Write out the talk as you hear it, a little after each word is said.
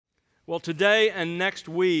Well, today and next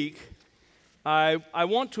week, I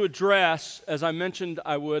want to address, as I mentioned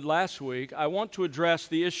I would last week, I want to address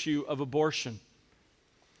the issue of abortion.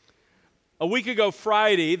 A week ago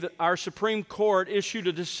Friday, our Supreme Court issued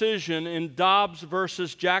a decision in Dobbs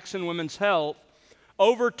versus Jackson Women's Health,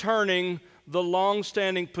 overturning the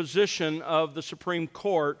long-standing position of the Supreme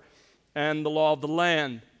Court and the law of the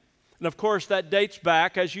land. And of course, that dates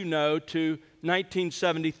back, as you know, to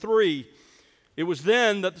 1973. It was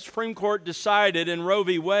then that the Supreme Court decided in Roe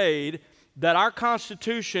v. Wade that our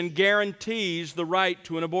Constitution guarantees the right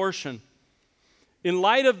to an abortion. In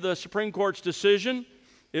light of the Supreme Court's decision,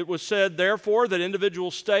 it was said, therefore, that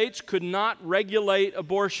individual states could not regulate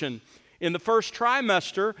abortion. In the first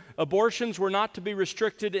trimester, abortions were not to be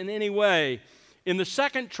restricted in any way. In the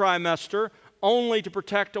second trimester, only to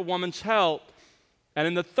protect a woman's health. And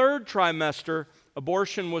in the third trimester,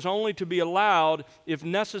 abortion was only to be allowed if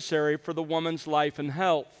necessary for the woman's life and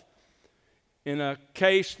health. In a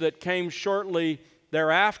case that came shortly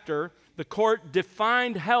thereafter, the court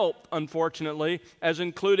defined health, unfortunately, as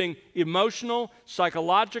including emotional,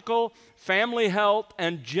 psychological, family health,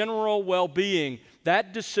 and general well-being.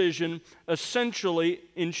 That decision essentially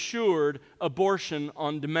ensured abortion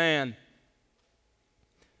on demand.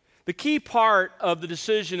 The key part of the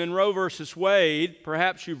decision in Roe v. Wade,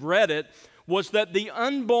 perhaps you've read it, was that the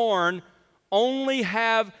unborn only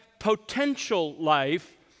have potential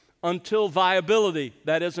life until viability,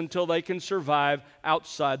 that is, until they can survive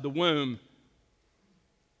outside the womb.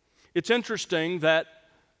 It's interesting that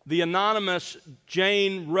the anonymous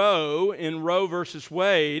Jane Roe in Roe v.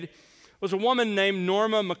 Wade was a woman named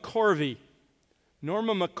Norma McCorvey.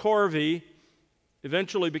 Norma McCorvey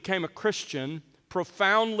eventually became a Christian,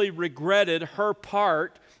 profoundly regretted her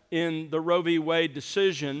part in the Roe v. Wade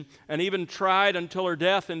decision, and even tried until her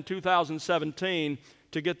death in 2017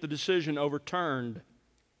 to get the decision overturned.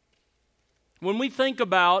 When we think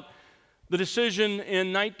about the decision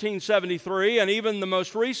in 1973 and even the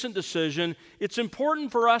most recent decision, it's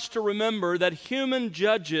important for us to remember that human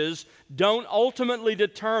judges don't ultimately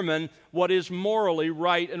determine what is morally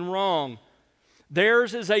right and wrong.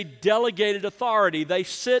 Theirs is a delegated authority. They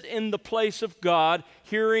sit in the place of God,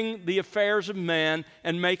 hearing the affairs of man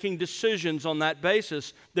and making decisions on that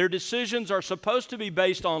basis. Their decisions are supposed to be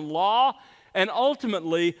based on law and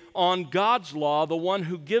ultimately on God's law, the one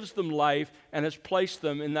who gives them life and has placed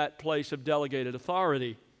them in that place of delegated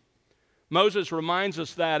authority. Moses reminds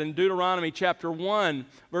us that in Deuteronomy chapter 1,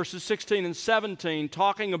 verses 16 and 17,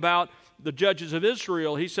 talking about the judges of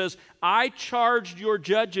Israel. He says, I charged your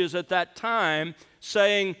judges at that time,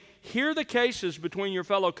 saying, hear the cases between your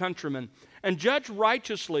fellow countrymen, and judge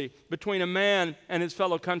righteously between a man and his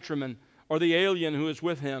fellow countryman, or the alien who is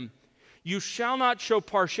with him. You shall not show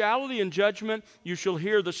partiality in judgment. You shall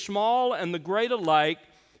hear the small and the great alike.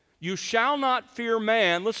 You shall not fear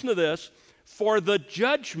man, listen to this, for the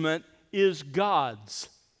judgment is God's.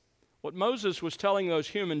 What Moses was telling those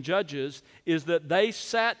human judges is that they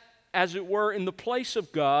sat, as it were, in the place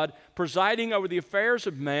of God, presiding over the affairs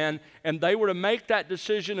of man, and they were to make that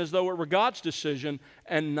decision as though it were God's decision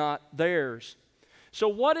and not theirs. So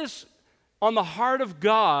what is on the heart of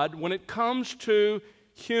God when it comes to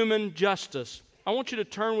human justice? I want you to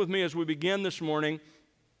turn with me as we begin this morning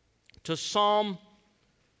to Psalm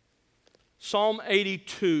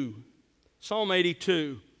 82. Psalm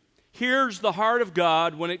 82. Here's the heart of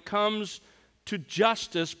God when it comes to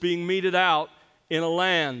justice being meted out in a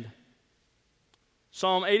land.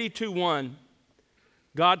 Psalm 82:1.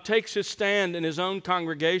 God takes his stand in his own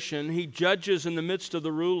congregation. He judges in the midst of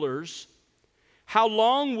the rulers. How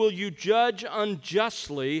long will you judge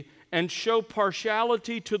unjustly and show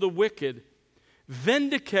partiality to the wicked?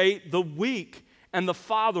 Vindicate the weak and the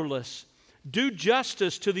fatherless. Do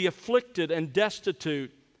justice to the afflicted and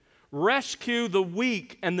destitute. Rescue the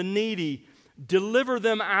weak and the needy. Deliver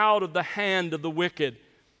them out of the hand of the wicked.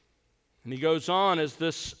 And he goes on as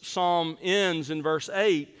this psalm ends in verse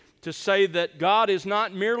 8 to say that God is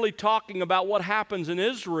not merely talking about what happens in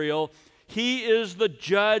Israel. He is the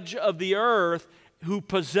judge of the earth who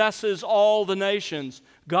possesses all the nations.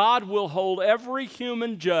 God will hold every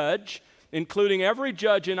human judge, including every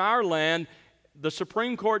judge in our land, the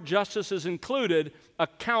Supreme Court justices included,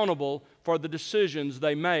 accountable for the decisions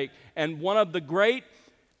they make. And one of the great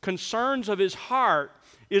concerns of his heart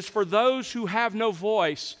is for those who have no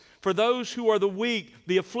voice, for those who are the weak,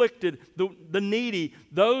 the afflicted, the needy,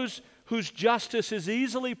 those whose justice is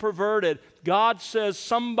easily perverted. God says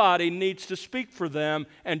somebody needs to speak for them,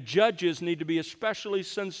 and judges need to be especially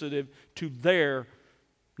sensitive to their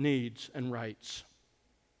needs and rights.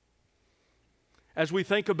 As we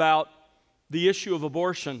think about the issue of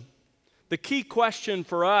abortion, the key question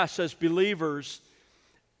for us as believers,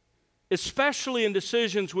 especially in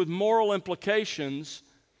decisions with moral implications,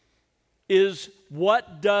 is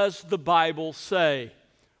what does the Bible say?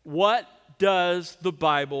 What does the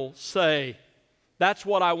Bible say? That's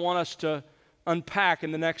what I want us to unpack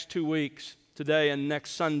in the next 2 weeks, today and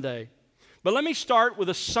next Sunday. But let me start with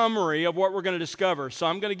a summary of what we're going to discover. So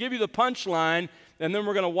I'm going to give you the punchline, and then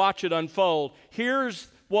we're going to watch it unfold. Here's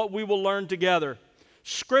what we will learn together.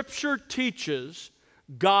 Scripture teaches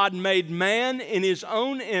God made man in His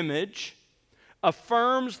own image,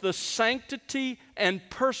 affirms the sanctity and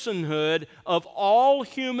personhood of all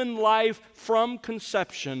human life from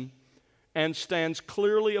conception, and stands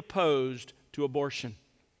clearly opposed to abortion.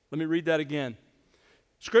 Let me read that again.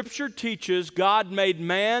 Scripture teaches God made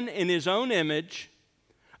man in His own image,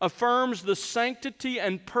 affirms the sanctity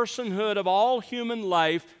and personhood of all human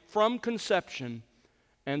life from conception,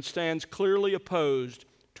 and stands clearly opposed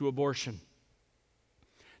to abortion.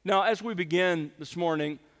 Now, as we begin this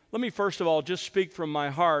morning, let me first of all just speak from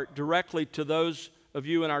my heart directly to those of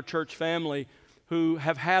you in our church family who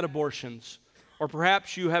have had abortions, or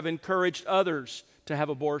perhaps you have encouraged others to have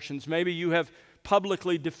abortions. Maybe you have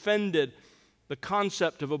publicly defended the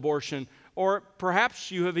concept of abortion, or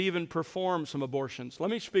perhaps you have even performed some abortions.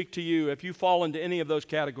 Let me speak to you if you fall into any of those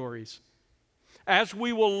categories. As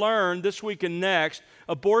we will learn this week and next,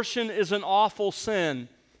 abortion is an awful sin.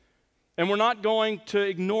 And we're not going to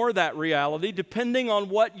ignore that reality. Depending on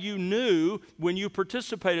what you knew when you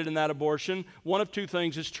participated in that abortion, one of two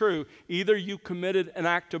things is true. Either you committed an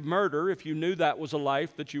act of murder if you knew that was a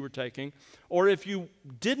life that you were taking, or if you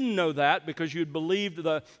didn't know that because you'd believed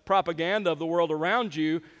the propaganda of the world around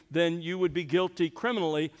you, then you would be guilty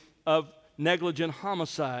criminally of negligent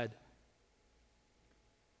homicide.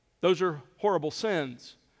 Those are horrible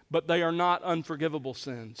sins, but they are not unforgivable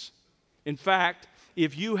sins. In fact,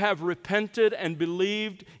 if you have repented and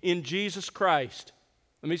believed in Jesus Christ,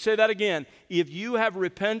 let me say that again. If you have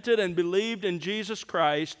repented and believed in Jesus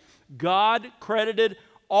Christ, God credited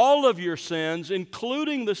all of your sins,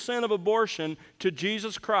 including the sin of abortion, to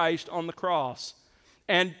Jesus Christ on the cross.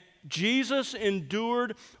 And Jesus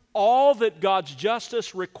endured all that God's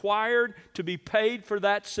justice required to be paid for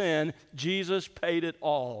that sin. Jesus paid it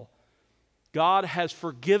all. God has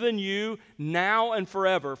forgiven you now and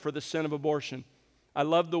forever for the sin of abortion. I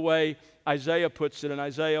love the way Isaiah puts it in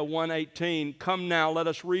Isaiah 1:18. Come now, let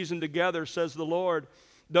us reason together, says the Lord.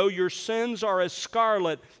 Though your sins are as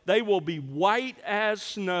scarlet, they will be white as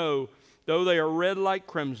snow. Though they are red like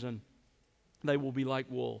crimson, they will be like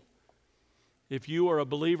wool. If you are a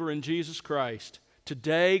believer in Jesus Christ,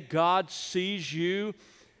 today God sees you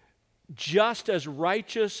just as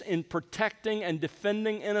righteous in protecting and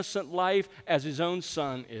defending innocent life as His own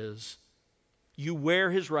Son is. You wear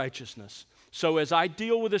His righteousness. So as I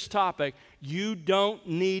deal with this topic, you don't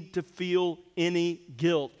need to feel any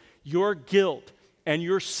guilt. Your guilt and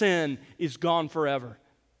your sin is gone forever,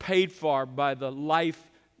 paid for by the life,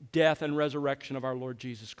 death, and resurrection of our Lord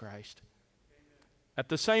Jesus Christ. At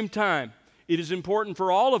the same time, it is important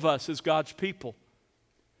for all of us as God's people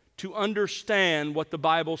to understand what the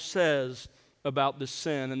Bible says about this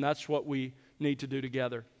sin, and that's what we need to do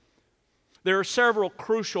together. There are several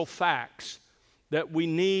crucial facts that we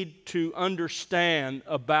need to understand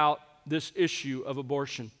about this issue of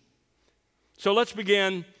abortion. So let's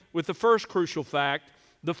begin with the first crucial fact,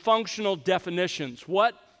 the functional definitions.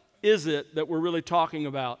 What is it that we're really talking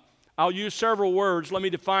about? I'll use several words. Let me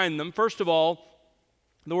define them. First of all,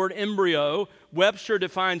 the word embryo. Webster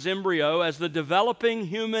defines embryo as the developing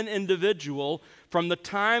human individual from the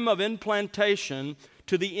time of implantation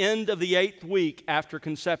to the end of the 8th week after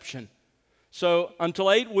conception. So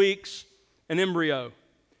until 8 weeks, an embryo.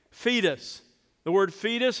 Fetus. The word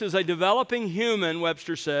fetus is a developing human,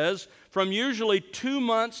 Webster says, from usually 2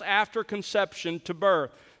 months after conception to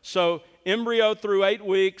birth. So embryo through 8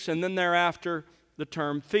 weeks, and then thereafter the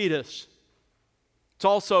term fetus. It's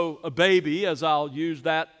also a baby, as I'll use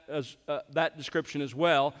that as that description as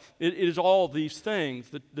well. It is all these things.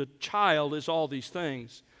 The child is all these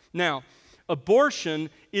things. Now, abortion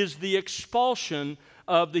is the expulsion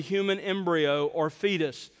of the human embryo or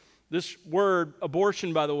fetus. This word,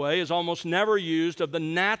 abortion, by the way, is almost never used of the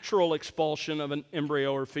natural expulsion of an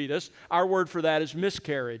embryo or fetus. Our word for that is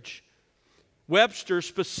miscarriage. Webster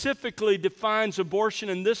specifically defines abortion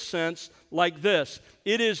in this sense like this.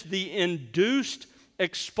 It is the induced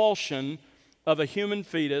expulsion of a human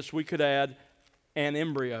fetus. We could add an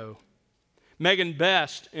embryo. Megan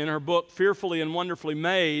Best, in her book Fearfully and Wonderfully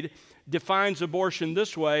Made, defines abortion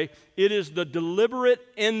this way: it is the deliberate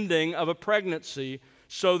ending of a pregnancy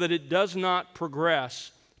so that it does not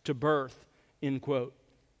progress to birth, end quote.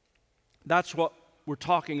 That's what we're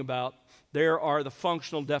talking about. There are the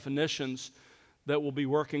functional definitions that we'll be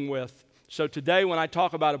working with. So today when I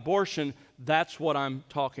talk about abortion, that's what I'm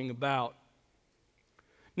talking about.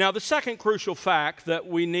 Now, the second crucial fact that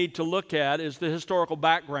we need to look at is the historical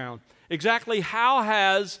background. Exactly how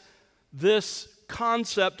has this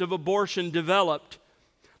concept of abortion developed?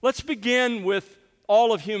 Let's begin with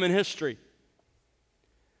all of human history.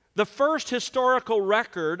 The first historical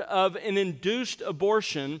record of an induced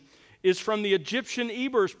abortion is from the Egyptian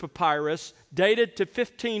Ebers papyrus dated to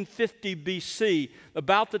 1550 BC,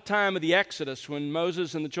 about the time of the Exodus when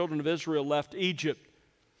Moses and the children of Israel left Egypt.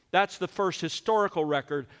 That's the first historical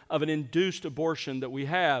record of an induced abortion that we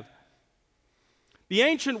have. The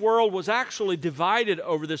ancient world was actually divided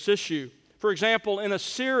over this issue. For example, in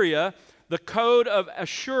Assyria, the Code of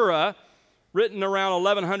Ashura, written around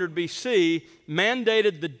 1100 BC,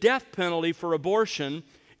 mandated the death penalty for abortion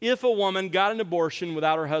if a woman got an abortion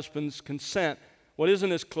without her husband's consent. What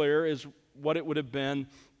isn't as clear is what it would have been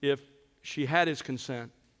if she had his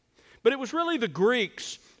consent. But it was really the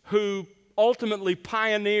Greeks who ultimately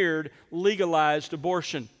pioneered legalized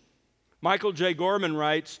abortion. Michael J. Gorman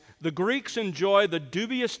writes, "The Greeks enjoy the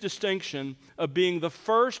dubious distinction of being the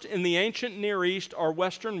first in the ancient Near East or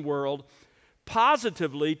Western world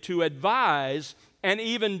positively to advise and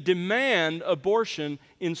even demand abortion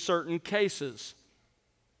in certain cases."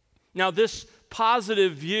 Now, this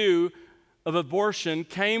positive view of abortion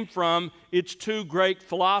came from its two great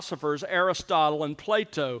philosophers, Aristotle and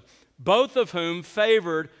Plato, both of whom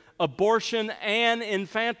favored abortion and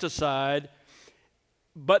infanticide,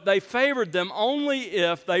 but they favored them only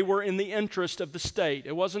if they were in the interest of the state.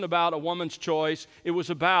 It wasn't about a woman's choice. It was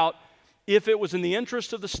about if it was in the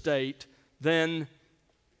interest of the state, then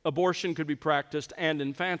abortion could be practiced and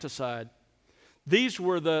infanticide. This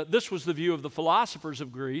was the view of the philosophers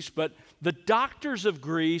of Greece, but the doctors of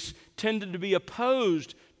Greece tended to be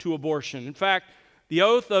opposed to abortion. In fact, the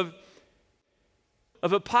oath of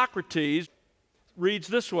Hippocrates reads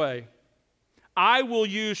this way: "I will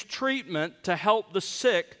use treatment to help the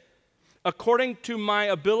sick according to my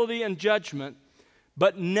ability and judgment,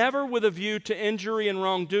 but never with a view to injury and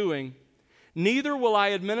wrongdoing. Neither will I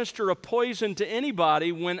administer a poison to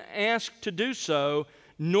anybody when asked to do so,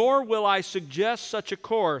 nor will I suggest such a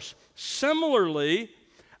course. Similarly,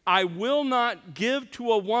 I will not give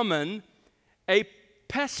to a woman a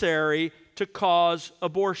pessary to cause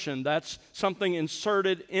abortion." That's something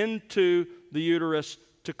inserted into the uterus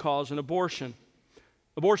to cause an abortion.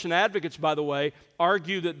 Abortion advocates, by the way,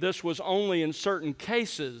 argue that this was only in certain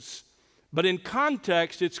cases, but in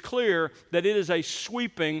context, it's clear that it is a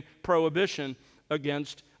sweeping prohibition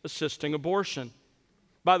against assisting abortion.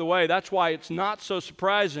 By the way, that's why it's not so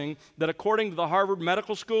surprising that according to the Harvard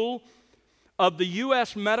Medical School, of the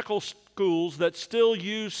U.S. medical schools that still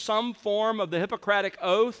use some form of the Hippocratic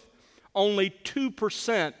Oath, only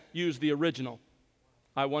 2% use the original.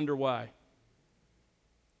 I wonder why.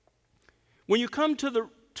 When you come to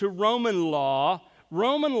Roman law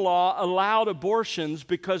allowed abortions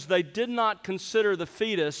because they did not consider the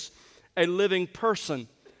fetus a living person.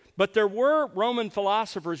 But there were Roman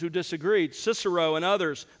philosophers who disagreed. Cicero and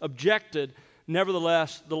others objected.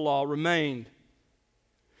 Nevertheless, the law remained.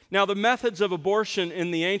 Now, the methods of abortion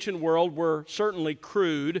in the ancient world were certainly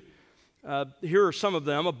crude. Here are some of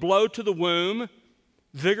them: a blow to the womb,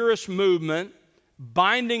 vigorous movement,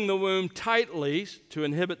 binding the womb tightly to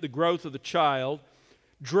inhibit the growth of the child.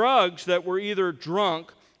 Drugs that were either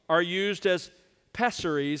drunk or used as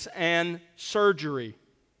pessaries, and surgery.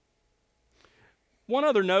 One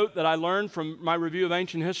other note that I learned from my review of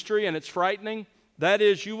ancient history, and it's frightening, that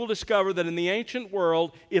is, you will discover that in the ancient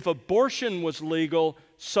world, if abortion was legal,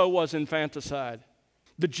 so was infanticide.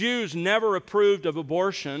 The Jews never approved of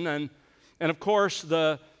abortion, and of course,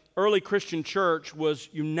 the early Christian church was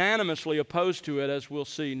unanimously opposed to it, as we'll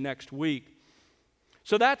see next week.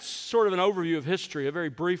 So that's sort of an overview of history, a very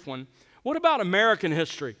brief one. What about American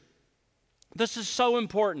history? This is so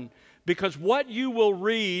important because what you will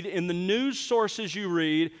read in the news sources you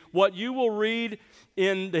read, what you will read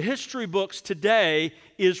in the history books today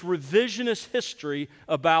is revisionist history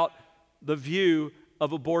about the view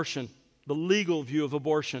of abortion, the legal view of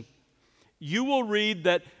abortion. You will read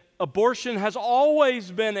that abortion has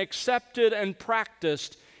always been accepted and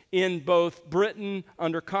practiced in both Britain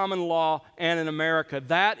under common law and in America.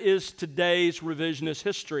 That is today's revisionist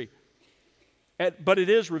history. But it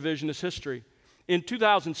is revisionist history. In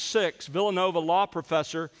 2006, Villanova law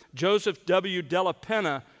professor Joseph W. Della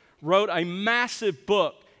Penna wrote a massive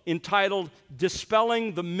book entitled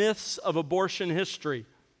Dispelling the Myths of Abortion History.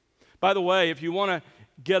 By the way, if you want to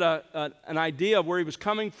get an idea of where he was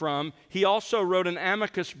coming from, he also wrote an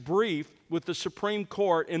amicus brief with the Supreme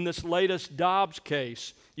Court in this latest Dobbs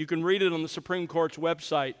case. You can read it on the Supreme Court's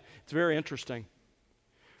website. It's very interesting.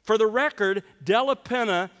 For the record, Della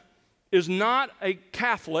Penna is not a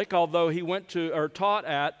Catholic, although he went to or taught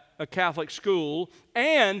at a Catholic school,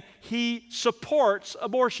 and he supports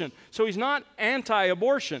abortion. So he's not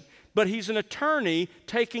anti-abortion, but he's an attorney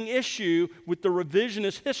taking issue with the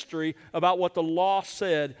revisionist history about what the law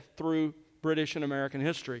said through British and American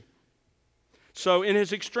history. So in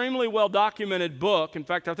his extremely well-documented book, in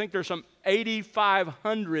fact, I think there's some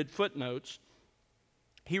 8,500 footnotes,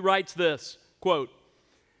 he writes this, quote,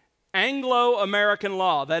 Anglo-American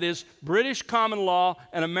law, that is British common law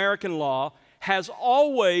and American law, has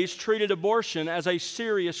always treated abortion as a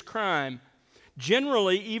serious crime,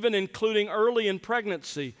 generally even including early in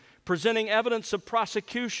pregnancy, presenting evidence of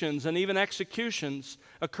prosecutions and even executions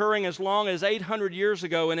occurring as long as 800 years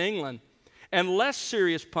ago in England, and less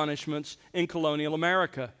serious punishments in colonial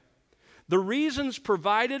America. The reasons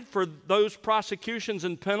provided for those prosecutions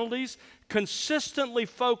and penalties consistently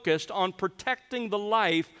focused on protecting the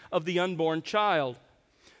life of the unborn child.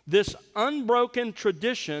 This unbroken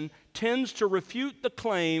tradition tends to refute the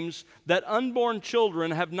claims that unborn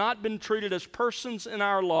children have not been treated as persons in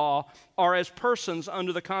our law or as persons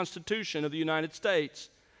under the Constitution of the United States.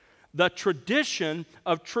 The tradition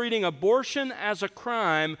of treating abortion as a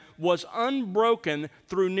crime was unbroken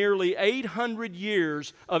through nearly 800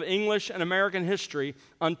 years of English and American history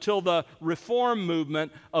until the reform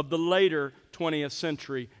movement of the later 20th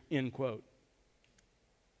century, end quote.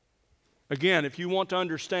 Again, if you want to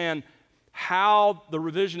understand how the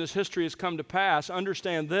revisionist history has come to pass,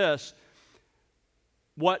 understand this.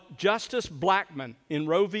 What Justice Blackmun in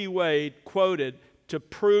Roe v. Wade quoted to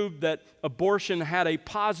prove that abortion had a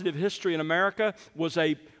positive history in America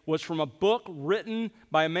was from a book written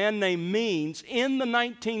by a man named Means in the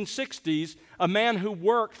 1960s, a man who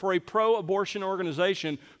worked for a pro-abortion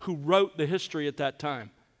organization who wrote the history at that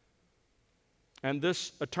time. And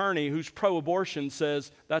this attorney who's pro-abortion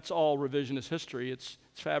says that's all revisionist history. It's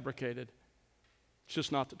fabricated. It's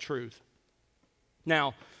just not the truth.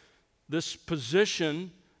 Now, this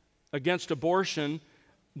position against abortion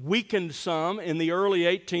weakened some in the early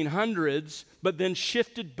 1800s, but then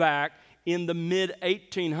shifted back in the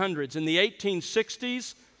mid-1800s. In the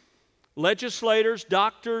 1860s, legislators,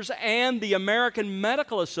 doctors, and the American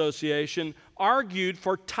Medical Association argued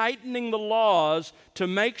for tightening the laws to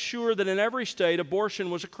make sure that in every state abortion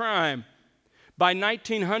was a crime. By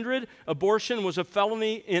 1900, abortion was a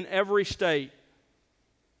felony in every state.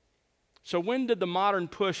 So when did the modern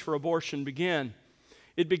push for abortion begin?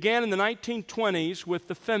 It began in the 1920s with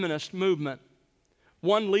the feminist movement.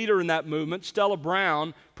 One leader in that movement, Stella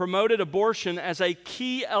Brown, promoted abortion as a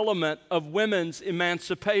key element of women's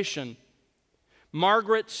emancipation.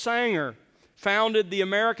 Margaret Sanger founded the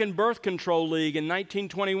American Birth Control League in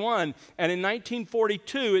 1921, and in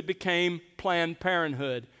 1942 it became Planned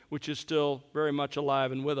Parenthood, which is still very much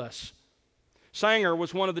alive and with us. Sanger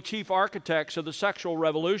was one of the chief architects of the sexual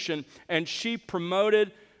revolution, and she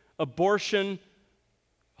promoted abortion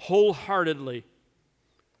wholeheartedly.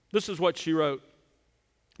 This is what she wrote.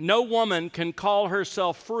 No woman can call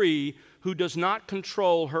herself free who does not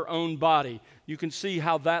control her own body. You can see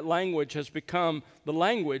how that language has become the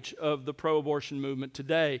language of the pro-abortion movement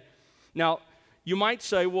today. Now, you might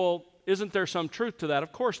say, well, isn't there some truth to that?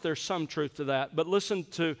 Of course there's some truth to that, but listen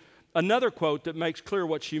to another quote that makes clear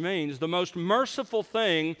what she means. The most merciful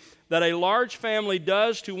thing that a large family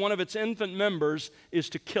does to one of its infant members is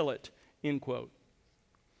to kill it, end quote.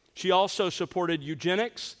 She also supported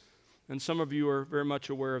eugenics, and some of you are very much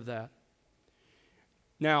aware of that.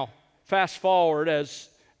 Now, fast forward as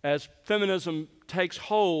feminism takes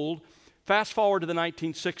hold, fast forward to the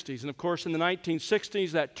 1960s. And of course, in the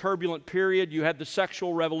 1960s, that turbulent period, you had the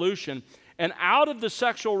sexual revolution. And out of the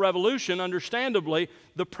sexual revolution, understandably,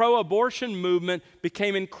 the pro-abortion movement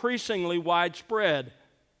became increasingly widespread.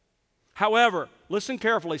 However, listen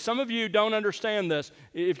carefully. Some of you don't understand this.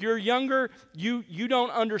 If you're younger, you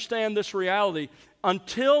don't understand this reality.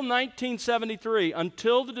 Until 1973,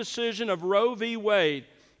 until the decision of Roe v. Wade,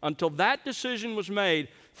 until that decision was made,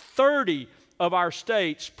 30 of our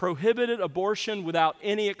states prohibited abortion without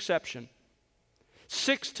any exception.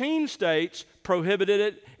 16 states prohibited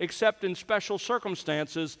it except in special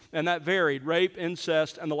circumstances, and that varied: rape,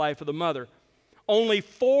 incest, and the life of the mother. Only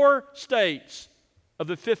 4 states of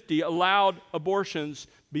the 50 allowed abortions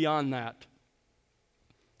beyond that.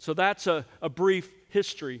 So that's a brief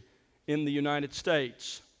history in the United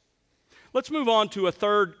States. Let's move on to a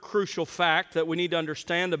third crucial fact that we need to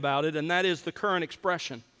understand about it, and that is the current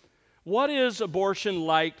expression. What is abortion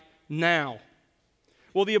like now?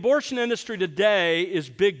 Well, the abortion industry today is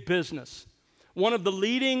big business. One of the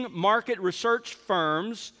leading market research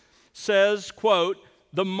firms says, quote,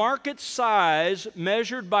 "The market size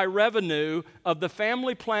measured by revenue of the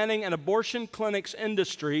family planning and abortion clinics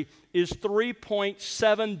industry is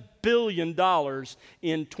 $3.7 billion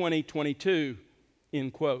in 2022,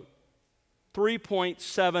 end quote.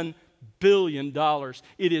 $3.7 billion.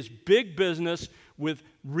 It is big business with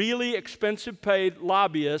really expensive paid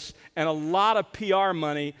lobbyists and a lot of PR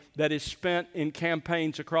money that is spent in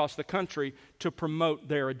campaigns across the country to promote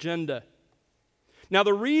their agenda. Now,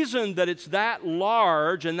 the reason that it's that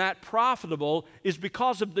large and that profitable is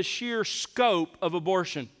because of the sheer scope of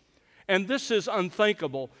abortion. And this is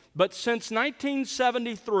unthinkable. But since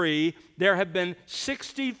 1973, there have been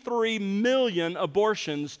 63 million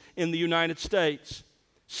abortions in the United States.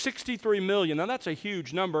 63 million. Now, that's a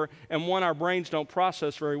huge number and one our brains don't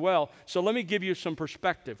process very well. So let me give you some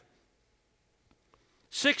perspective.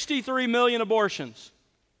 63 million abortions.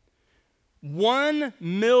 1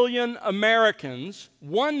 million Americans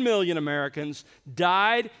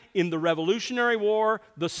died in the Revolutionary War,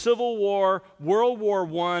 the Civil War, World War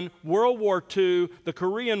I, World War II, the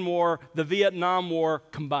Korean War, the Vietnam War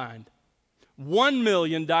combined. 1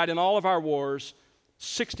 million died in all of our wars,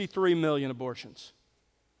 63 million abortions.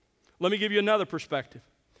 Let me give you another perspective.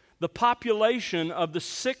 The population of the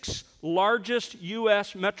 6 largest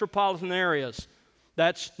U.S. metropolitan areas,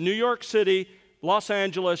 that's New York City, Los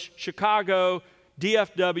Angeles, Chicago,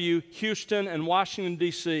 DFW, Houston, and Washington,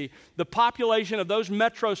 D.C. The population of those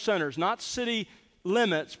metro centers, not city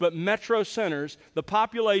limits, but metro centers, the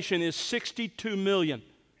population is 62 million.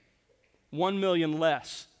 1 million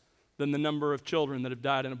less than the number of children that have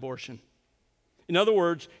died in abortion. In other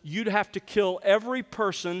words, you'd have to kill every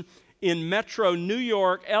person in metro New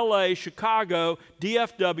York, LA, Chicago,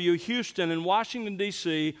 DFW, Houston, and Washington,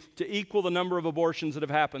 D.C. to equal the number of abortions that have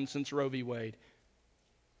happened since Roe v. Wade.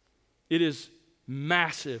 It is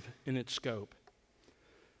massive in its scope.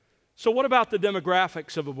 So what about the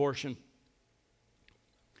demographics of abortion?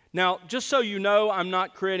 Now, just so you know I'm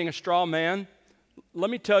not creating a straw man, let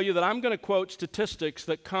me tell you that I'm going to quote statistics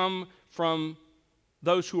that come from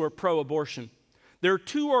those who are pro-abortion. There are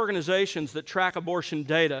 2 organizations that track abortion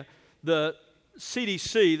data, the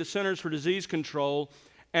CDC, the Centers for Disease Control,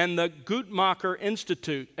 and the Guttmacher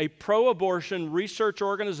Institute, a pro-abortion research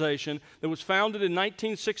organization that was founded in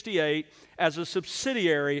 1968 as a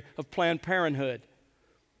subsidiary of Planned Parenthood.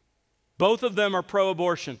 Both of them are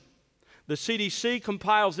pro-abortion. The CDC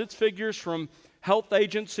compiles its figures from health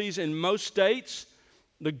agencies in most states.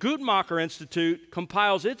 The Guttmacher Institute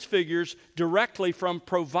compiles its figures directly from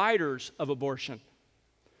providers of abortion.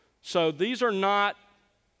 So these are not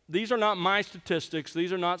my statistics.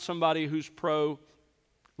 These are not somebody who's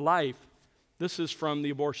pro-life. This is from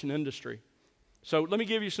the abortion industry. So let me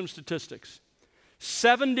give you some statistics.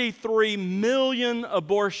 73 million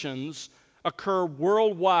abortions occur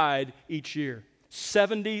worldwide each year.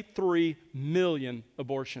 73 million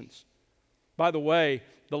abortions. By the way,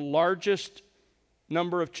 the largest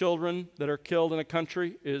number of children that are killed in a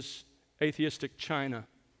country is atheistic China.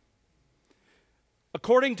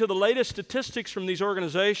 According to the latest statistics from these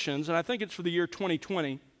organizations, and I think it's for the year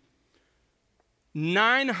 2020,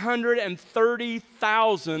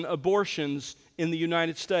 930,000 abortions in the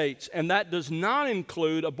United States, and that does not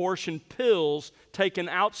include abortion pills taken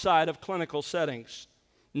outside of clinical settings.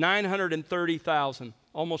 930,000,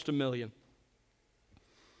 almost a million.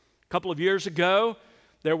 A couple of years ago,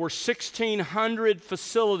 there were 1,600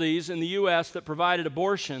 facilities in the U.S. that provided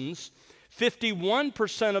abortions.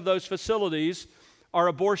 51% of those facilities are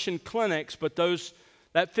abortion clinics, but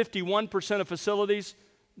that 51% of facilities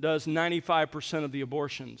does 95% of the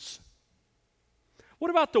abortions. What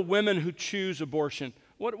about the women who choose abortion?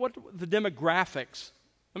 What the demographics?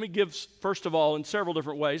 Let me give, first of all, in several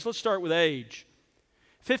different ways. Let's start with age.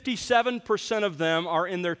 57% of them are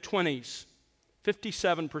in their 20s.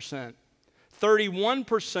 57%.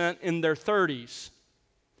 31% in their 30s.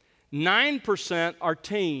 9% are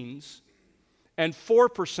teens. And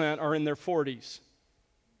 4% are in their 40s.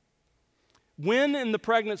 When in the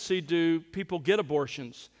pregnancy do people get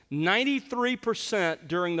abortions? 93%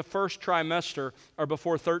 during the first trimester or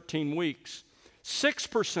before 13 weeks.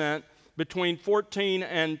 6% between 14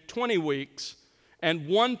 and 20 weeks. And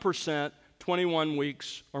 1% 21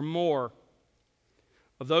 weeks or more.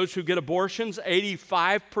 Of those who get abortions,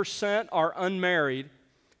 85% are unmarried.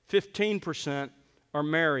 15% are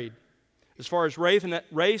married. As far as race and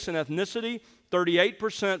ethnicity,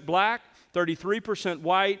 38% black, 33%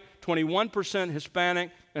 white, 21%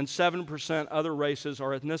 Hispanic, and 7% other races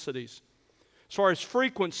or ethnicities. As far as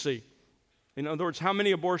frequency, In other words, how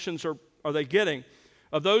many abortions are they getting?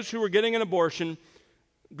 Of those who were getting an abortion,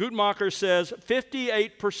 Guttmacher says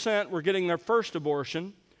 58% were getting their first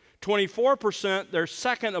abortion, 24% their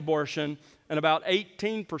second abortion, and about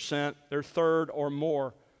 18% their third or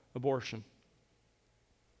more abortion.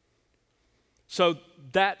 So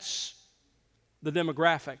that's the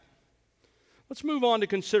demographic. Let's move on to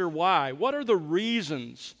consider why. What are the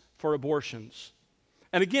reasons for abortions?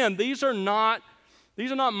 And again, these are not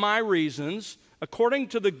my reasons. According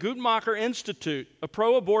to the Guttmacher Institute, a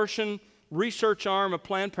pro-abortion research arm of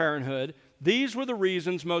Planned Parenthood, these were the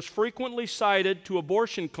reasons most frequently cited to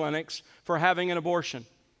abortion clinics for having an abortion.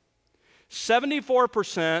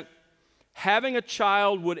 74% having a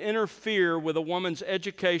child would interfere with a woman's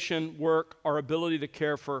education, work, or ability to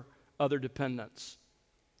care for other dependents.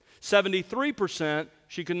 73%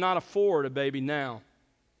 she could not afford a baby now.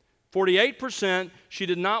 48% she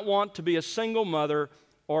did not want to be a single mother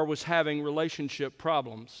or was having relationship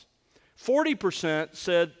problems. 40%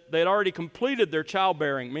 said they had already completed their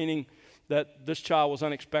childbearing, meaning that this child was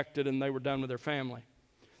unexpected and they were done with their family.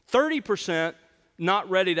 30% not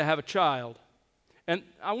ready to have a child. And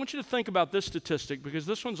I want you to think about this statistic because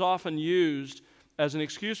this one's often used as an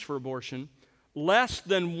excuse for abortion. Less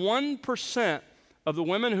than 1% of the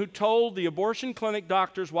women who told the abortion clinic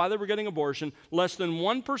doctors why they were getting abortion, less than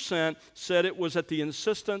 1% said it was at the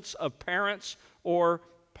insistence of parents or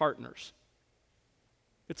partners.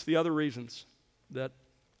 It's the other reasons that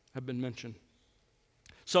have been mentioned.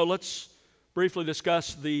 So let's briefly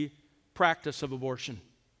discuss the practice of abortion.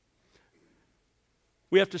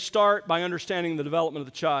 We have to start by understanding the development of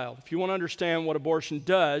the child. If you want to understand what abortion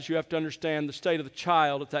does, you have to understand the state of the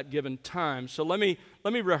child at that given time. So let me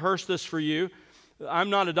rehearse this for you. I'm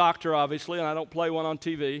not a doctor, obviously, and I don't play one on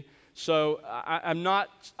TV. So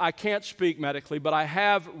I can't speak medically, but I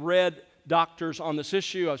have read doctors on this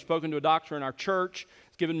issue. I've spoken to a doctor in our church.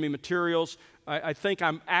 He's given me materials. I think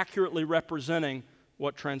I'm accurately representing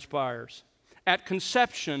what transpires. At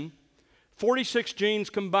conception, 46 genes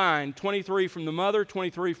combined, 23 from the mother,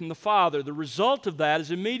 23 from the father. The result of that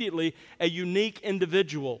is immediately a unique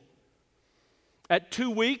individual. At 2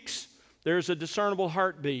 weeks, there's a discernible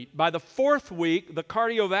heartbeat. By the 4th week, the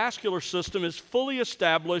cardiovascular system is fully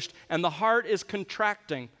established and the heart is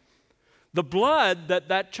contracting. The blood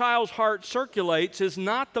that child's heart circulates is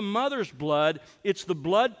not the mother's blood, it's the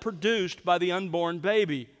blood produced by the unborn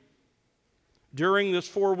baby. During this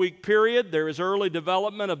 4-week period, there is early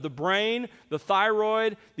development of the brain, the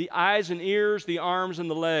thyroid, the eyes and ears, the arms and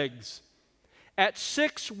the legs. At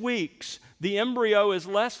 6 weeks, the embryo is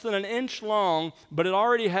less than an inch long, but it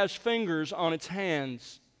already has fingers on its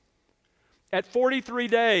hands. At 43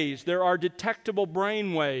 days, there are detectable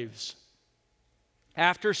brain waves.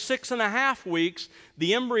 After 6.5 weeks,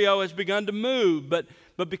 the embryo has begun to move, but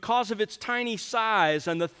because of its tiny size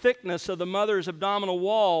and the thickness of the mother's abdominal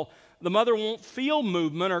wall, the mother won't feel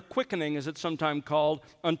movement, or quickening as it's sometimes called,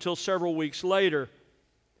 until several weeks later.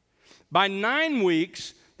 By 9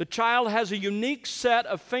 weeks, the child has a unique set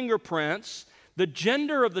of fingerprints, the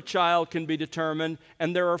gender of the child can be determined,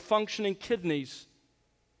 and there are functioning kidneys.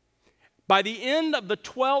 By the end of the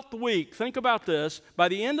 12th week, think about this, by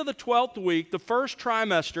the end of the 12th week, the first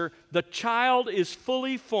trimester, the child is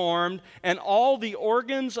fully formed and all the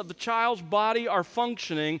organs of the child's body are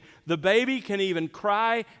functioning. The baby can even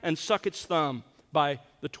cry and suck its thumb by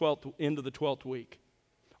the end of the 12th week.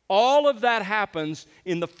 All of that happens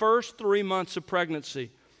in the first 3 months of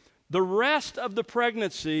pregnancy. The rest of the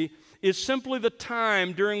pregnancy is simply the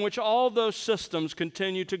time during which all those systems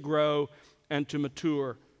continue to grow and to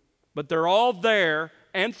mature. But they're all there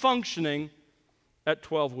and functioning at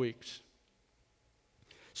 12 weeks.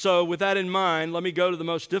 So with that in mind, let me go to the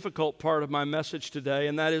most difficult part of my message today,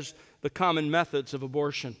 and that is the common methods of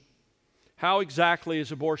abortion. How exactly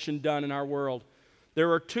is abortion done in our world? There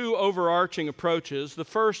are 2 overarching approaches. The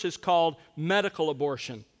first is called medical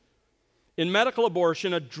abortion. In medical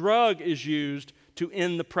abortion, a drug is used to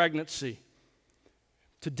end the pregnancy.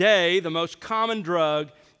 Today, the most common drug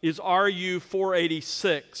is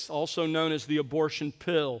RU-486, also known as the abortion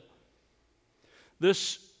pill.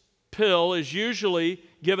 This pill is usually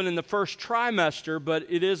given in the first trimester, but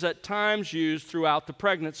it is at times used throughout the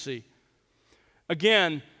pregnancy.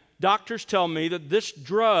 Again, doctors tell me that this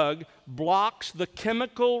drug blocks the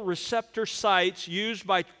chemical receptor sites used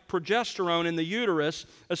by progesterone in the uterus,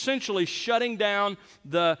 essentially shutting down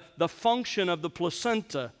the function of the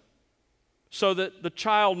placenta, so that the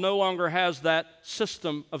child no longer has that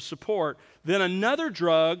system of support. Then another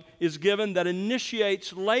drug is given that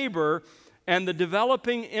initiates labor, and the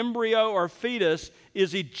developing embryo or fetus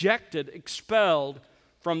is ejected, expelled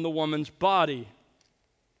from the woman's body.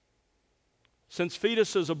 since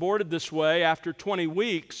fetuses aborted this way after 20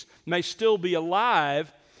 weeks may still be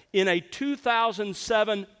alive, in a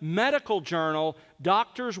 2007 medical journal,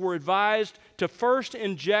 doctors were advised to first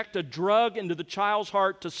inject a drug into the child's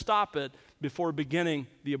heart to stop it before beginning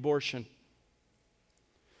the abortion.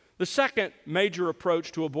 The second major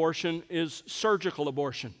approach to abortion is surgical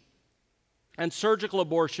abortion. And surgical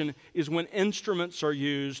abortion is when instruments are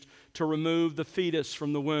used to remove the fetus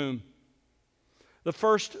from the womb. The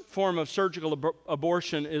first form of surgical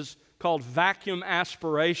abortion is called vacuum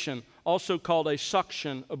aspiration, also called a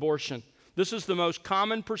suction abortion. This is the most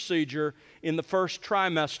common procedure in the first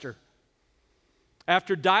trimester.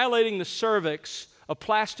 After dilating the cervix, a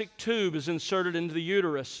plastic tube is inserted into the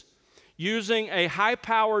uterus. Using a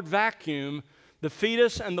high-powered vacuum, the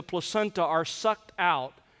fetus and the placenta are sucked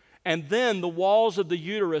out, and then the walls of the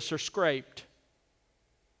uterus are scraped.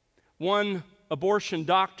 One abortion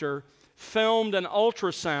doctor filmed an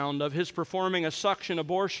ultrasound of his performing a suction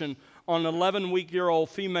abortion on an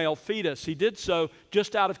 11-week-old female fetus. He did so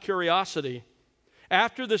just out of curiosity.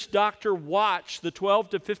 After this doctor watched the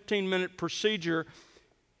 12 to 15-minute procedure,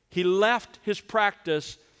 he left his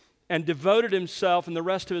practice and devoted himself and the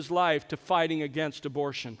rest of his life to fighting against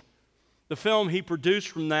abortion. The film he produced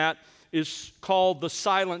from that is called The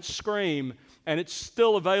Silent Scream, and it's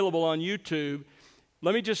still available on YouTube.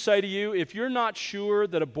 Let me just say to you, if you're not sure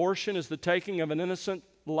that abortion is the taking of an innocent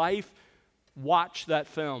life, watch that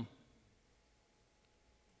film.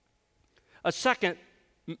 A second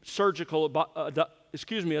surgical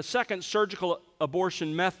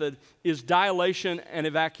abortion method is dilation and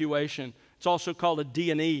evacuation. It's also called a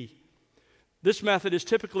D&E. This method is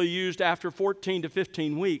typically used after 14 to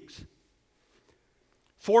 15 weeks.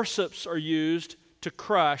 Forceps are used to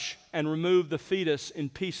crush and remove the fetus in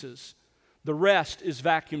pieces. The rest is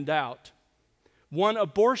vacuumed out. One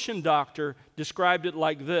abortion doctor described it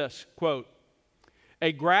like this, quote,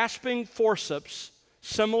 "A grasping forceps,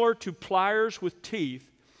 similar to pliers with teeth,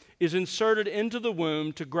 is inserted into the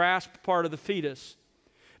womb to grasp part of the fetus.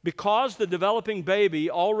 Because the developing baby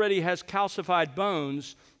already has calcified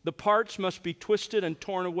bones, the parts must be twisted and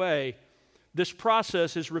torn away. This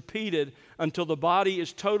process is repeated until the body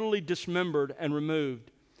is totally dismembered and removed.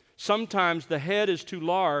 Sometimes the head is too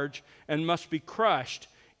large and must be crushed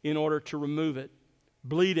in order to remove it.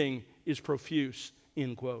 Bleeding is profuse,"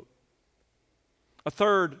 end quote. A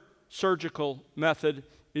third surgical method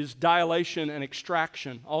is dilation and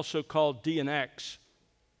extraction, also called D&X.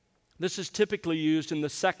 This is typically used in the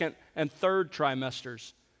second and third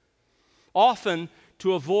trimesters. Often,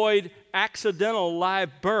 to avoid accidental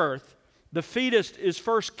live birth, the fetus is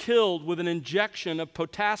first killed with an injection of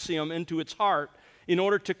potassium into its heart in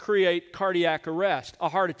order to create cardiac arrest, a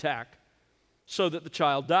heart attack, so that the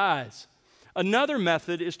child dies. Another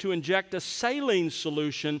method is to inject a saline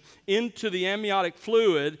solution into the amniotic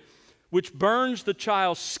fluid, which burns the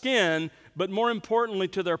child's skin, but more importantly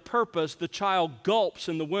to their purpose, the child gulps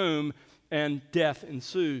in the womb and death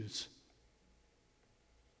ensues.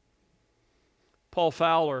 Paul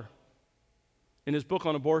Fowler, in his book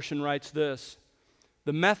on abortion, writes this: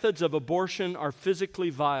 "The methods of abortion are physically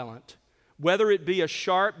violent. Whether it be a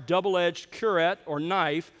sharp, double-edged curette or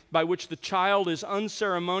knife by which the child is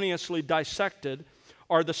unceremoniously dissected,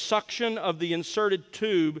 or the suction of the inserted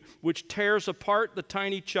tube which tears apart the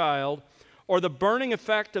tiny child, or the burning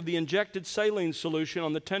effect of the injected saline solution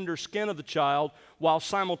on the tender skin of the child while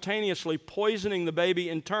simultaneously poisoning the baby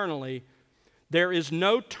internally, there is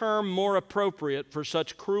no term more appropriate for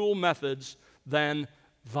such cruel methods than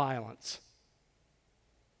violence."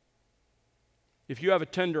 If you have a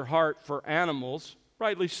tender heart for animals,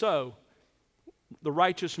 rightly so. The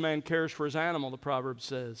righteous man cares for his animal, the proverb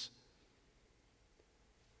says.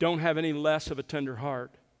 Don't have any less of a tender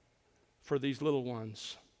heart for these little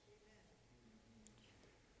ones.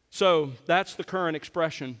 So that's the current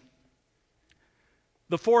expression.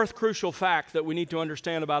 The fourth crucial fact that we need to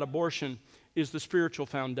understand about abortion is the spiritual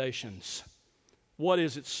foundations. What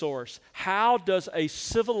is its source? How does a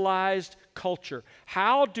civilized culture,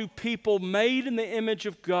 how do people made in the image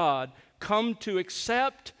of God come to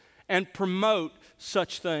accept and promote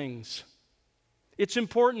such things? It's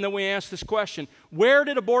important that we ask this question: where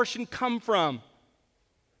did abortion come from?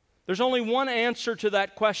 There's only one answer to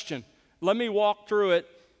that question. Let me walk through it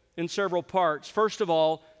in several parts. First of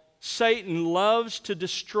all, Satan loves to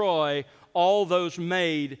destroy all those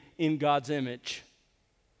made in God's image.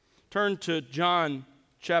 Turn to John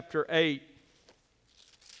chapter 8.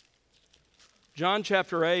 John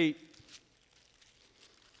chapter 8,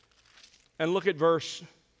 and look at verse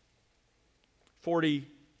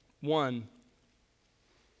 41.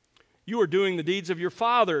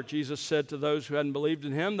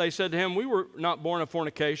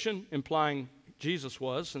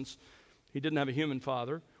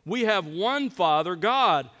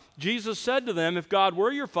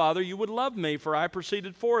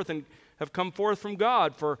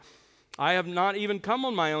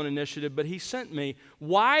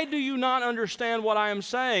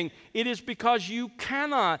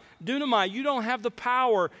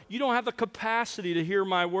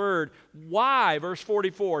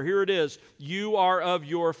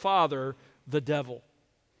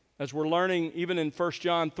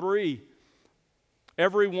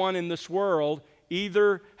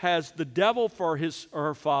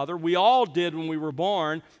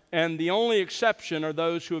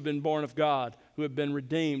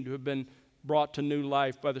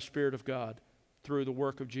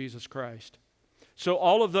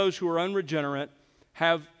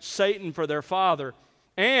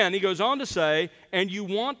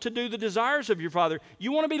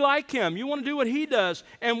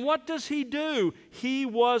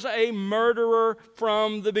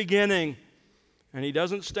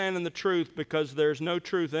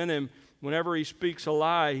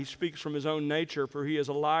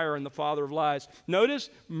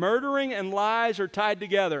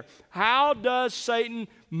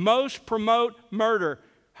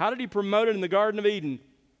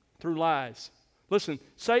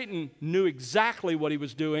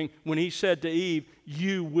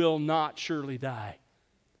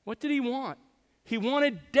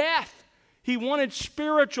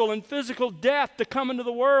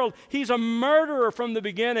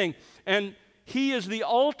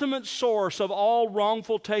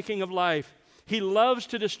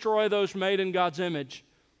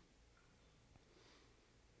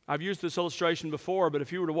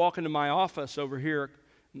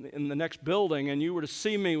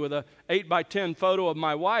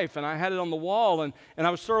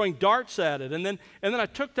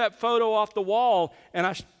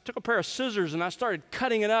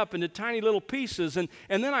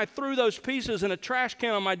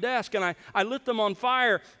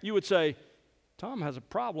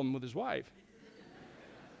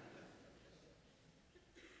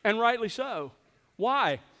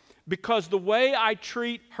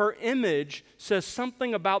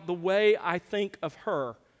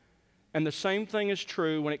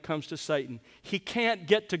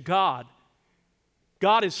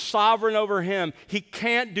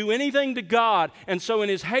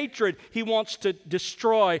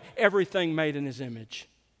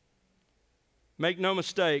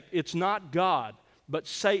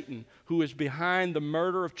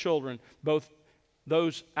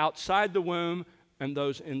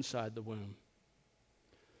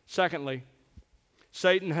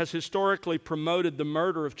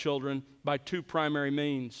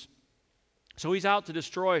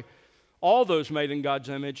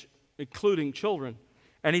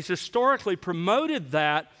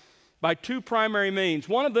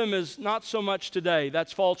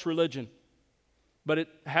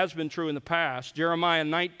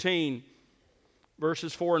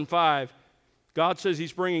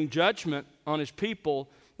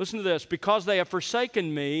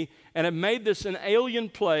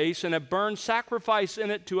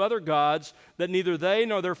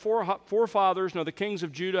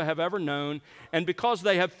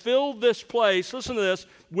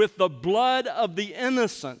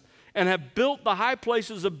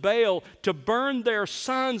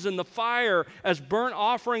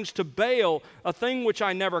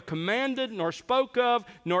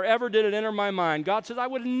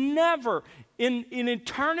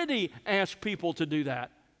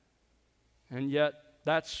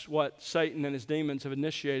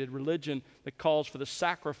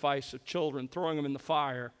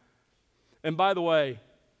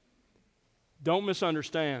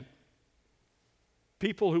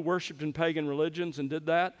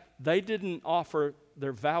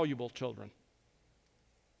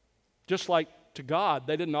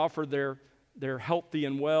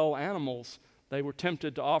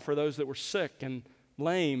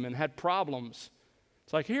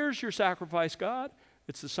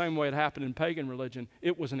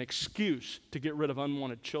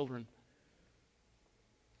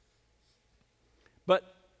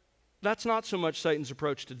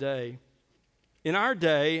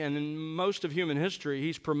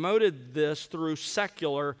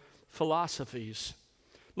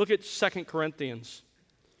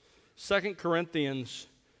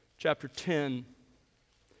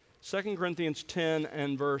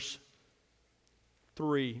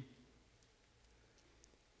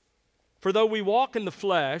 For though we walk in the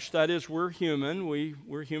flesh, that is, we're human,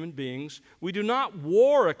 we're human beings, we do not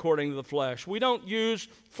war according to the flesh. We don't use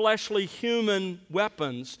fleshly human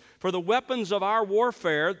weapons. For the weapons of our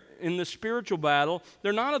warfare in the spiritual battle,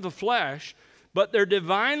 they're not of the flesh, but they're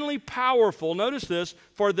divinely powerful, notice this,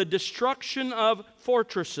 for the destruction of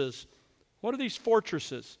fortresses. What are these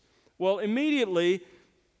fortresses? Well, immediately,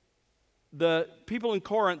 the people in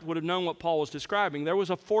Corinth would have known what Paul was describing. There was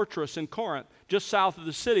a fortress in Corinth. Just south of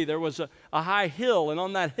the city, there was a high hill, and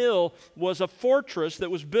on that hill was a fortress that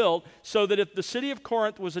was built so that if the city of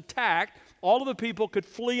Corinth was attacked, all of the people could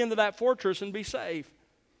flee into that fortress and be safe.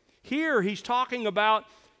 Here, he's talking about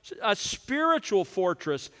a spiritual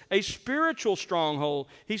fortress, a spiritual stronghold.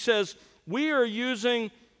 He says, we are using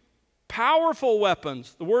powerful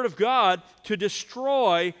weapons, the Word of God, to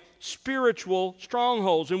destroy spiritual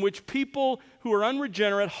strongholds in which people who are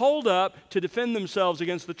unregenerate hold up to defend themselves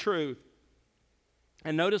against the truth.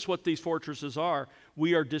 And notice what these fortresses are.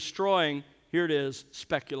 We are destroying, here it is,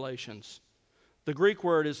 speculations. The Greek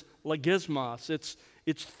word is logismos.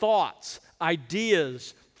 It's thoughts,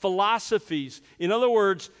 ideas, philosophies. In other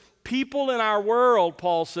words, people in our world,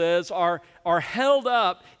 Paul says, are held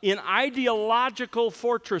up in ideological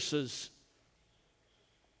fortresses.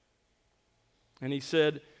 And he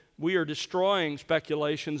said, we are destroying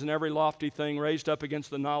speculations and every lofty thing raised up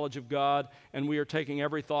against the knowledge of God, and we are taking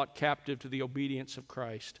every thought captive to the obedience of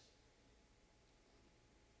Christ.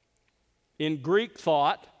 In Greek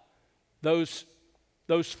thought, those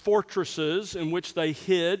fortresses in which they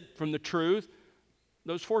hid from the truth,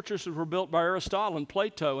 those fortresses were built by Aristotle and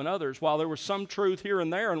Plato and others. While there was some truth here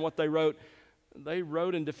and there in what they wrote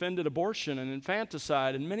and defended abortion and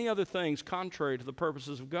infanticide and many other things contrary to the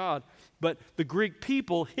purposes of God. But the Greek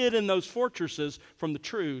people hid in those fortresses from the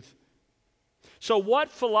truth. So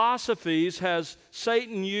what philosophies has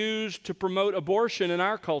Satan used to promote abortion in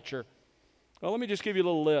our culture? Well, let me just give you a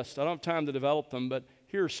little list. I don't have time to develop them, but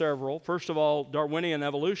here are several. First of all, Darwinian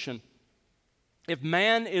evolution. If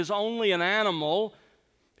man is only an animal,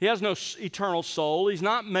 he has no eternal soul. He's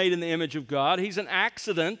not made in the image of God. He's an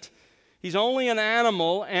accident. He's only an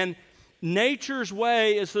animal, and nature's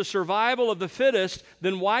way is the survival of the fittest.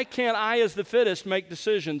 Then why can't I, as the fittest, make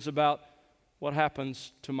decisions about what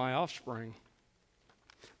happens to my offspring?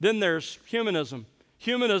 Then there's humanism.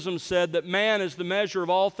 Humanism said that man is the measure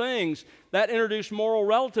of all things. That introduced moral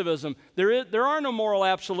relativism. There are no moral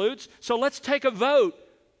absolutes, so let's take a vote.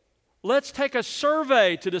 Let's take a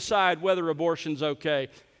survey to decide whether abortion's okay.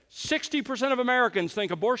 60% of Americans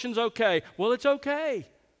think abortion's okay. Well, it's okay.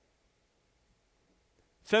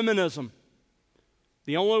 Feminism.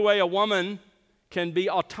 The only way a woman can be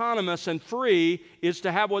autonomous and free is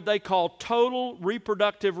to have what they call total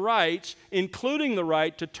reproductive rights, including the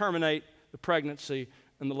right to terminate the pregnancy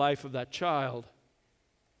and the life of that child.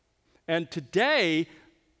 And today,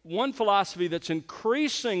 one philosophy that's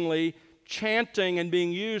increasingly chanting and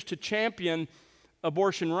being used to champion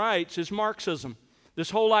abortion rights is Marxism.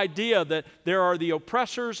 This whole idea that there are the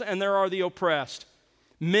oppressors and there are the oppressed.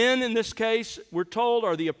 Men, in this case, we're told,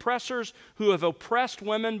 are the oppressors who have oppressed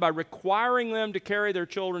women by requiring them to carry their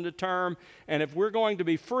children to term. And if we're going to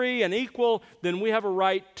be free and equal, then we have a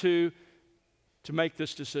right to make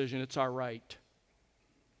this decision. It's our right.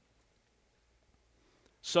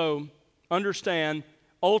 So, understand,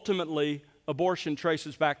 ultimately, abortion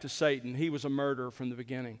traces back to Satan. He was a murderer from the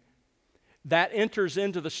beginning. That enters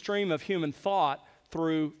into the stream of human thought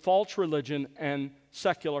through false religion and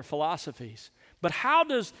secular philosophies. But how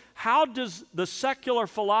does the secular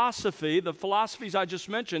philosophy, the philosophies I just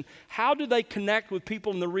mentioned, how do they connect with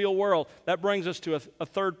people in the real world? That brings us to a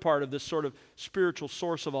third part of this sort of spiritual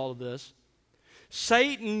source of all of this.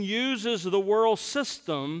 Satan uses the world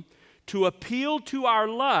system to appeal to our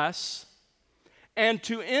lusts and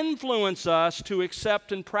to influence us to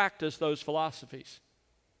accept and practice those philosophies.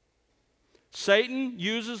 Satan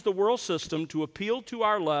uses the world system to appeal to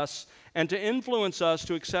our lusts and to influence us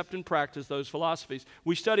to accept and practice those philosophies.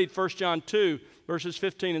 We studied 1 John 2, verses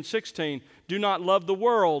 15 and 16. Do not love the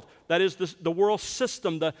world, that is the world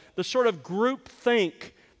system, the sort of group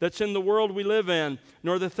think that's in the world we live in,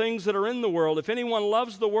 nor the things that are in the world. If anyone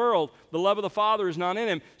loves the world, the love of the Father is not in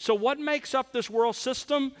him. So what makes up this world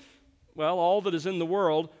system? Well, all that is in the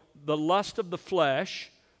world, the lust of the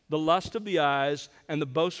flesh, the lust of the eyes, and the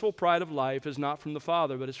boastful pride of life is not from the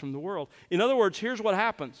Father, but is from the world. In other words, here's what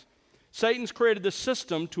happens. Satan's created this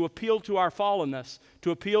system to appeal to our fallenness,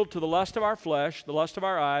 to appeal to the lust of our flesh, the lust of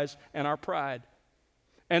our eyes, and our pride.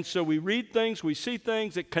 And so we read things, we see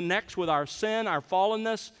things, it connects with our sin, our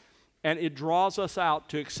fallenness, and it draws us out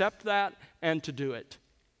to accept that and to do it.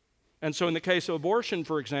 And so in the case of abortion,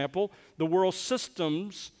 for example, the world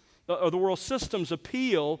systems or the world system's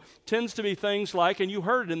appeal tends to be things like, and you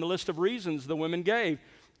heard it in the list of reasons the women gave,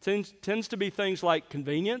 tends to be things like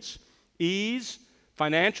convenience, ease,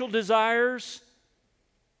 financial desires,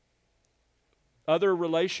 other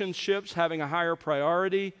relationships having a higher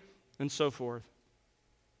priority, and so forth.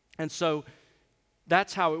 And so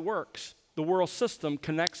that's how it works. The world system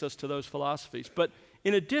connects us to those philosophies. But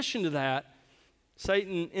in addition to that,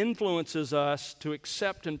 Satan influences us to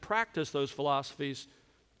accept and practice those philosophies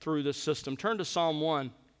through this system. Turn to Psalm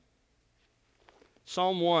 1.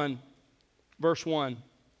 Psalm 1, verse 1.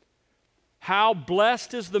 How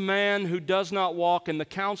blessed is the man who does not walk in the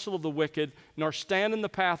counsel of the wicked, nor stand in the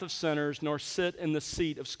path of sinners, nor sit in the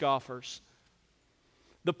seat of scoffers.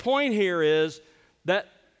 The point here is that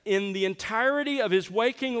in the entirety of his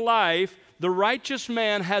waking life, the righteous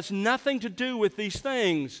man has nothing to do with these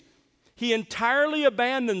things. He entirely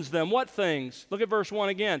abandons them. What things? Look at verse 1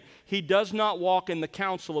 again. He does not walk in the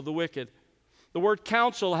counsel of the wicked. The word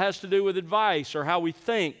counsel has to do with advice or how we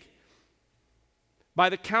think. By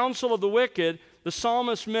the counsel of the wicked, the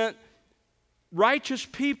psalmist meant righteous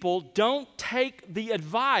people don't take the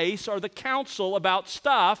advice or the counsel about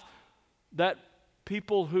stuff that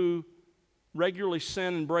people who regularly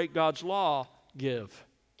sin and break God's law give.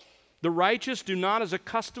 The righteous do not, as a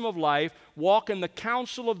custom of life, walk in the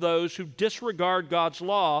counsel of those who disregard God's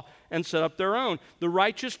law and set up their own. The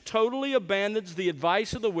righteous totally abandons the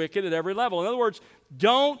advice of the wicked at every level. In other words,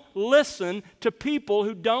 don't listen to people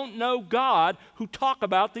who don't know God who talk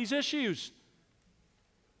about these issues.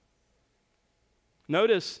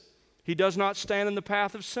 Notice, he does not stand in the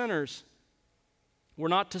path of sinners. We're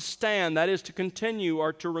not to stand, that is to continue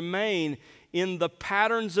or to remain in the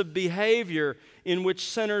patterns of behavior in which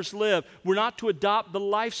sinners live. We're not to adopt the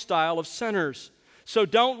lifestyle of sinners. So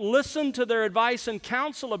don't listen to their advice and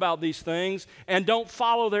counsel about these things, and don't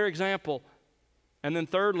follow their example. And then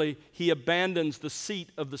thirdly, he abandons the seat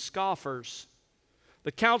of the scoffers.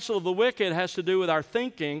 The counsel of the wicked has to do with our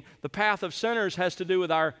thinking. The path of sinners has to do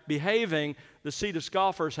with our behaving. The seat of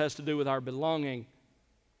scoffers has to do with our belonging.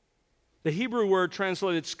 The Hebrew word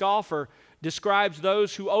translated scoffer describes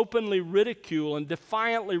those who openly ridicule and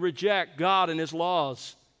defiantly reject God and His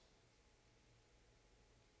laws.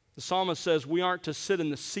 The psalmist says we aren't to sit in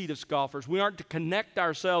the seat of scoffers. We aren't to connect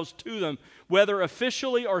ourselves to them, whether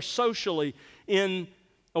officially or socially, in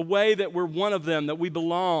a way that we're one of them, that we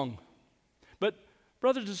belong. But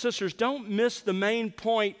brothers and sisters, don't miss the main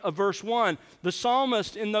point of verse 1. The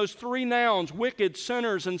psalmist in those three nouns, wicked,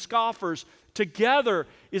 sinners, and scoffers, together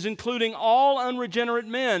is including all unregenerate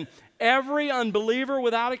men, every unbeliever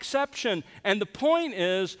without exception. And the point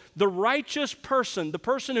is, the righteous person, the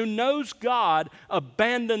person who knows God,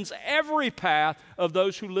 abandons every path of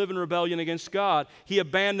those who live in rebellion against God. He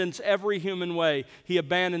abandons every human way. He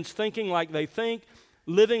abandons thinking like they think,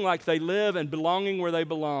 living like they live, and belonging where they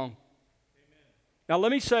belong. Amen. Now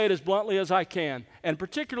let me say it as bluntly as I can, and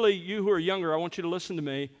particularly you who are younger, I want you to listen to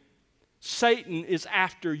me. Satan is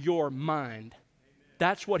after your mind. Amen.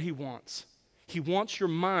 That's what he wants. He wants your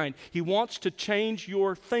mind. He wants to change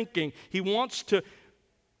your thinking. He wants to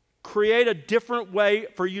create a different way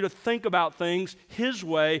for you to think about things his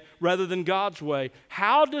way rather than God's way.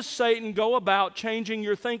 How does Satan go about changing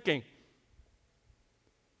your thinking?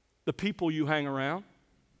 The people you hang around,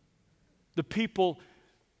 the people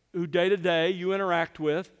who day to day you interact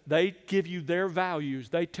with, they give you their values.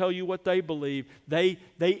 They tell you what they believe. They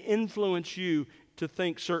influence you to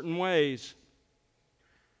think certain ways.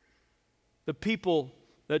 The people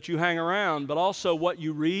that you hang around, but also what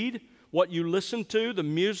you read, what you listen to, the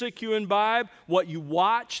music you imbibe, what you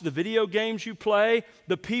watch, the video games you play,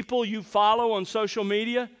 the people you follow on social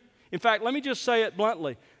media. In fact, let me just say it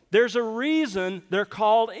bluntly. There's a reason they're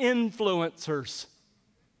called influencers.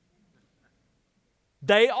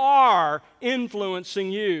 They are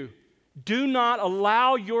influencing you. Do not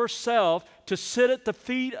allow yourself to sit at the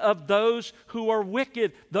feet of those who are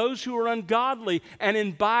wicked, those who are ungodly, and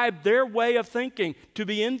imbibe their way of thinking, to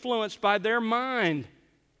be influenced by their mind.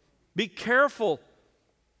 Be careful.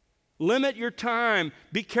 Limit your time.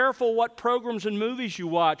 Be careful what programs and movies you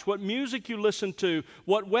watch, what music you listen to,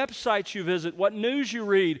 what websites you visit, what news you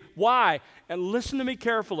read. Why? And listen to me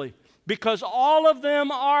carefully. Because all of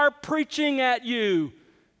them are preaching at you.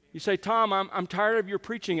 You say, Tom, I'm tired of your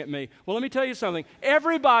preaching at me. Well, let me tell you something.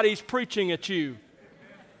 Everybody's preaching at you.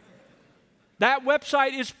 That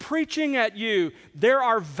website is preaching at you. There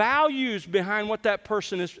are values behind what that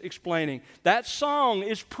person is explaining. That song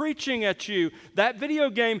is preaching at you. That video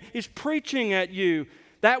game is preaching at you.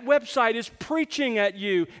 That website is preaching at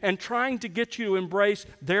you and trying to get you to embrace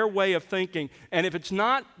their way of thinking. And if it's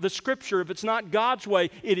not the Scripture, if it's not God's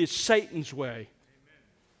way, it is Satan's way. Amen.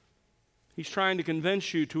 He's trying to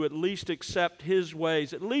convince you to at least accept his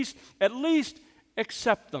ways, at least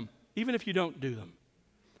accept them, even if you don't do them.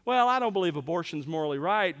 Well, I don't believe abortion's morally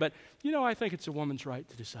right, but I think it's a woman's right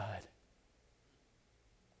to decide.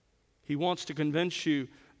 He wants to convince you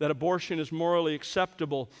that abortion is morally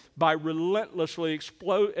acceptable by relentlessly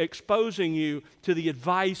exposing you to the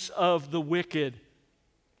advice of the wicked.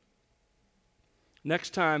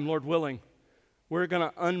 Next time, Lord willing, we're going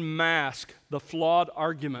to unmask the flawed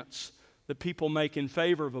arguments that people make in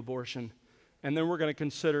favor of abortion, and then we're going to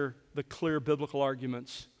consider the clear biblical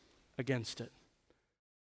arguments against it.